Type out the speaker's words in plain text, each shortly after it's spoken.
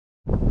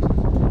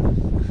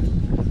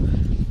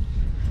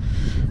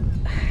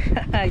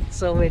It's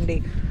so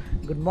windy.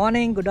 Good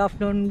morning, good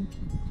afternoon,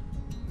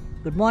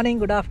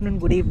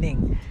 good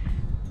evening.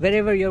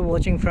 Wherever you're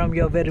watching from,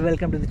 you're very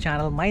welcome to the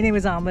channel. My name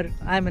is Aamir.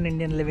 I'm an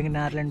Indian living in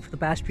Ireland for the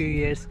past few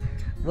years,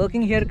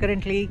 working here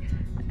currently,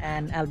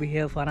 and I'll be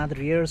here for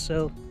another year or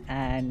so.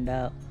 And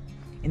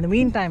in the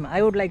meantime,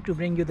 I would like to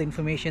bring you the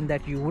information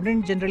that you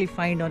wouldn't generally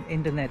find on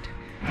internet.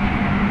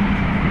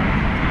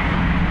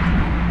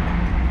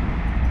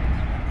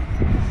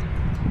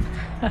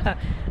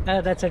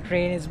 That's a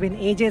train. It's been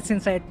ages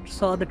since I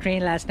saw the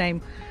train last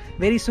time.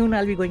 Very soon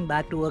I'll be going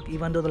back to work,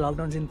 even though the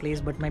lockdown's in place,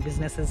 but my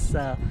business is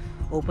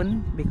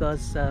open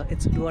because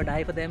it's do or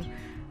die for them.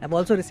 I've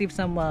also received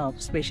some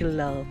special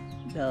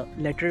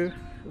letter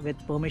with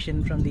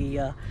permission from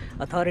the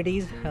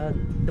authorities.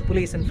 The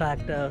police, in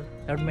fact,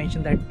 have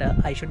mentioned that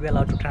I should be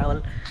allowed to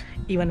travel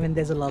even when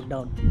there's a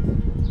lockdown.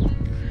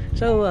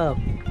 So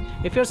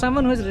if you're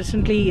someone who has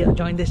recently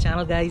joined this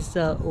channel, guys,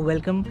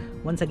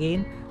 welcome once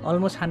again.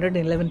 Almost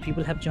 111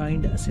 people have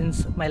joined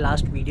since my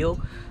last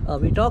video.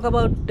 We talk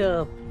about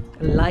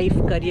life,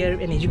 career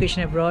and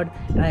education abroad,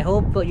 and I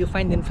hope you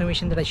find the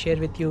information that I share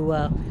with you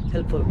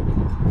helpful.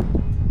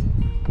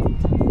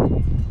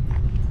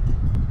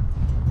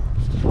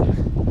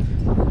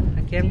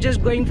 Okay, I'm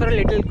just going for a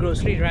little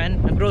grocery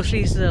run.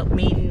 Groceries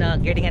mean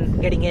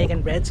getting egg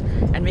and breads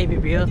and maybe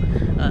beer.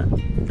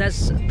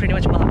 That's pretty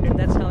much about it.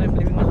 That's how I'm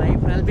living my life.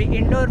 I'll be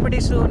indoor pretty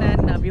soon,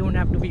 and we won't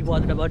have to be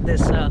bothered about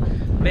this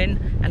wind,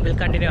 and we'll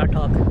continue our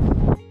talk.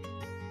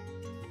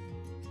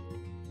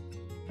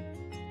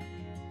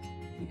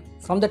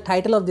 From the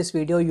title of this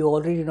video, you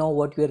already know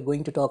what we are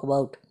going to talk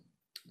about.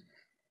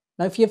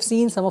 Now, if you have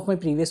seen some of my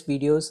previous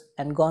videos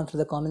and gone through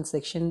the comment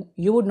section,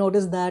 you would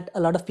notice that a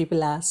lot of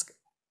people ask,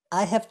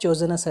 I have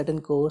chosen a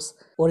certain course,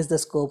 what is the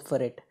scope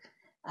for it?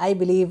 I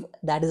believe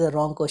that is a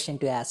wrong question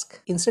to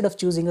ask. Instead of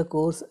choosing a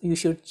course, you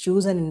should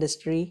choose an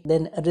industry,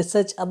 then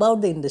research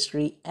about the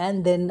industry,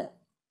 and then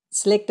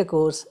select a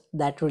course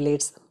that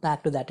relates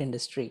back to that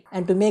industry.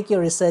 And to make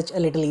your research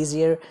a little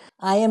easier,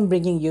 I am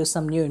bringing you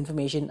some new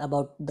information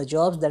about the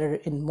jobs that are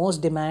in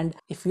most demand.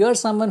 If you are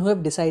someone who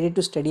have decided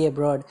to study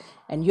abroad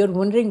and you're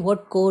wondering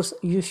what course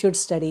you should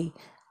study,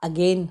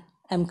 again,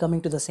 I'm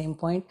coming to the same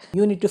point.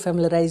 You need to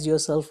familiarize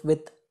yourself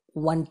with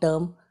one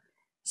term,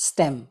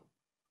 STEM.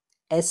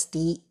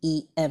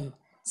 STEM,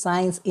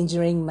 science,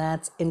 engineering,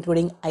 maths,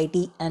 including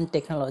IT and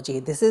technology.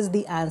 This is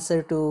the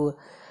answer to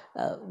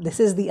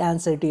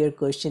your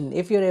question.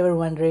 If you're ever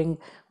wondering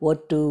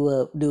what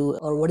to do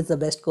or what is the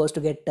best course to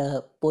get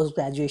post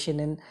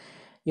graduation in,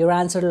 your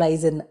answer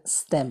lies in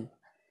STEM.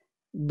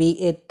 Be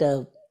it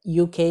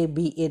UK,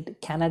 be it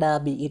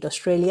Canada, be it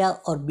Australia,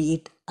 or be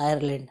it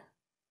Ireland.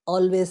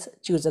 Always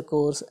choose a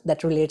course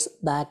that relates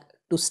back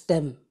to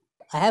STEM.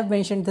 I have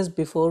mentioned this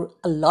before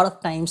a lot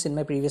of times in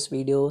my previous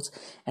videos,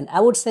 and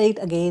I would say it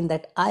again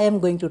that I am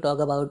going to talk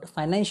about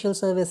financial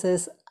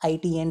services,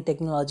 IT and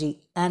technology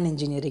and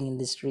engineering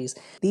industries.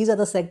 These are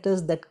the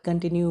sectors that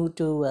continue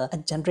to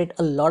generate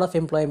a lot of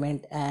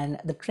employment, and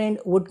the trend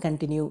would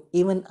continue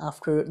even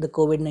after the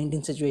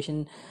COVID-19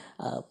 situation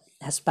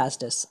has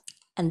passed us.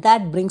 And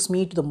that brings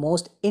me to the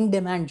most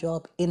in-demand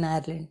job in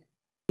Ireland.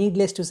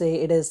 Needless to say,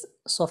 it is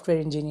software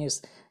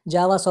engineers,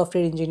 Java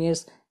software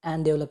engineers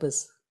and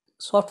developers.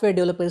 Software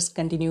developers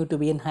continue to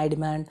be in high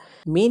demand,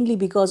 mainly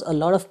because a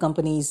lot of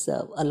companies,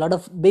 a lot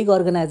of big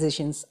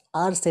organizations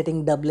are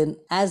setting Dublin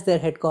as their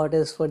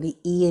headquarters for the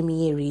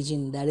EMEA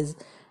region, that is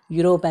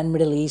Europe and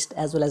Middle East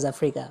as well as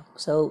Africa.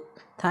 So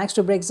thanks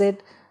to Brexit,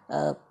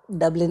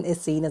 Dublin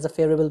is seen as a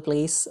favorable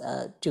place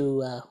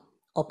to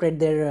operate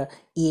their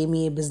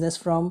EMEA business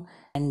from,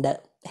 and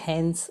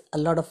hence a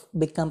lot of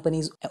big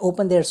companies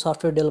open their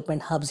software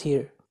development hubs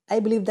here. I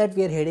believe that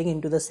we are heading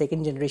into the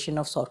second generation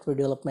of software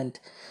development.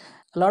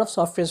 A lot of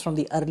softwares from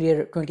the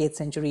earlier 20th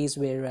centuries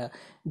were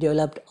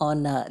developed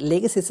on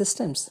legacy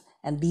systems,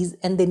 and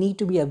they need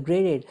to be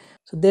upgraded.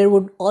 So there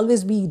would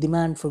always be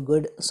demand for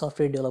good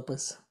software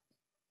developers.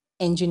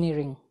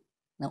 Engineering.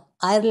 Now,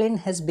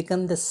 Ireland has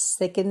become the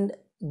second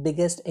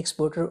biggest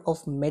exporter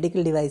of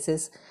medical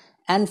devices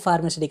and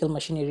pharmaceutical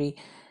machinery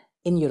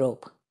in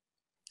Europe.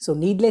 So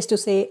needless to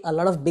say, a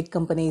lot of big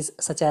companies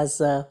such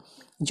as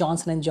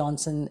Johnson &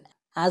 Johnson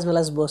as well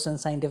as Boston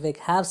Scientific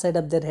have set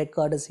up their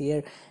headquarters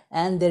here,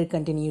 and there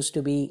continues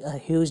to be a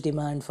huge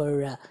demand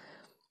for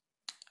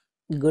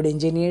good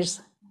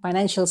engineers.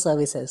 Financial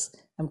services.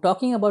 I'm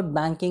talking about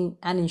banking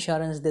and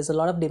insurance. There's a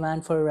lot of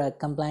demand for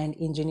compliant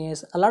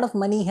engineers. A lot of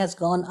money has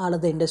gone out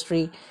of the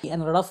industry,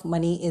 and a lot of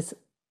money is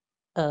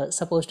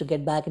supposed to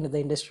get back into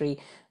the industry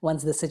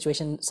once the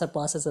situation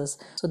surpasses us.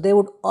 So there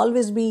would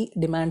always be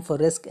demand for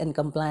risk and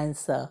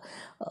compliance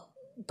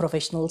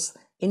professionals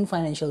in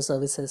financial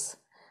services.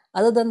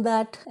 Other than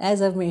that,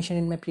 as I've mentioned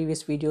in my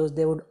previous videos,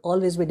 there would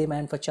always be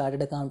demand for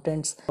chartered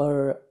accountants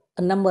for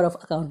a number of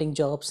accounting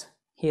jobs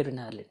here in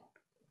Ireland.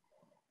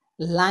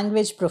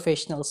 Language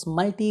professionals,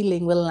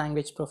 multilingual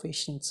language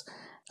professions.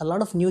 A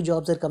lot of new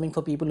jobs are coming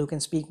for people who can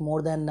speak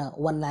more than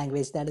one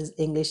language, that is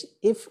English.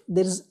 If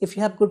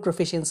you have good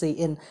proficiency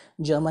in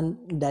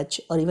German, Dutch,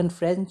 or even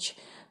French,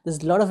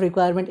 there's a lot of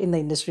requirement in the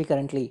industry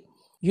currently.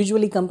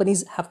 Usually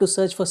companies have to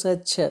search for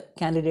such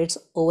candidates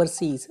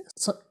overseas.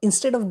 So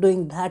instead of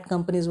doing that,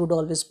 companies would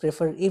always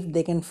prefer if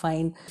they can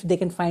find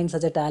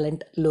such a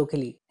talent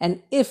locally.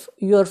 And if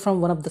you're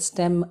from one of the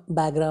STEM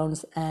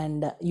backgrounds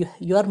and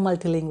you're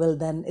multilingual,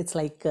 then it's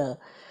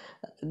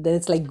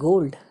like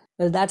gold.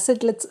 Well, that's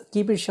it. Let's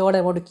keep it short.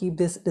 I want to keep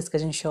this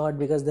discussion short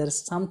because there's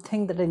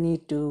something that I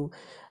need to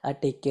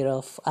take care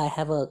of. I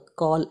have a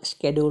call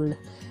scheduled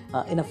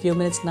in a few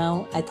minutes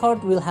now. I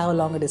thought we'll have a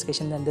longer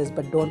discussion than this,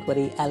 but don't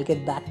worry. I'll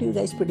get back to you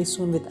guys pretty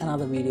soon with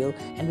another video,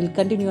 and we'll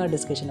continue our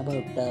discussion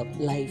about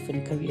life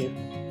and career.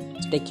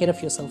 So take care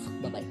of yourself.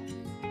 Bye bye.